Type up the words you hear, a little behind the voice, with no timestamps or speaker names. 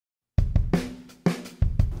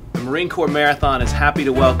The Marine Corps Marathon is happy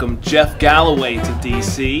to welcome Jeff Galloway to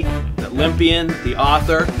DC, the Olympian, the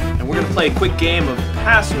author, and we're going to play a quick game of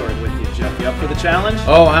password with you, Jeff. You up for the challenge?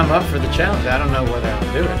 Oh, I'm up for the challenge. I don't know whether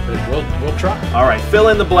I'll do it, but we'll try. All right, fill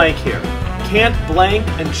in the blank here. Can't blank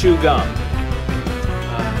and chew gum.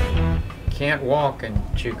 Can't walk and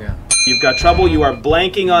chew gum. You've got trouble. You are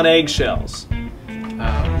blanking on eggshells.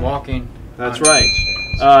 Walking. That's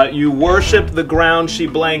right. You worship the ground she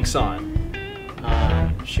blanks on.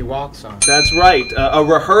 She walks on. That's right. A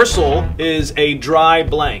rehearsal is a dry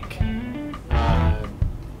blank.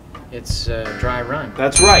 It's a dry run.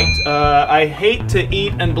 That's right. I hate to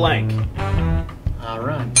eat and blank.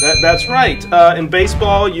 Run. That's right. In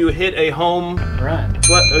baseball, you hit a home run.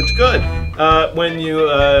 It's good. When you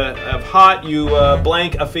have hot, you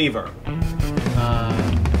blank a fever. You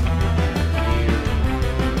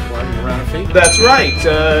run a fever. That's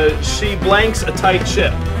right. She blanks a tight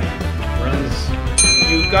ship. Runs.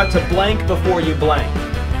 You've got to blank before you blank.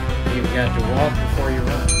 You've got to walk before you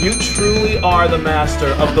run. You truly are the master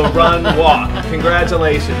of the run walk.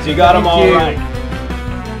 Congratulations. You got them all right.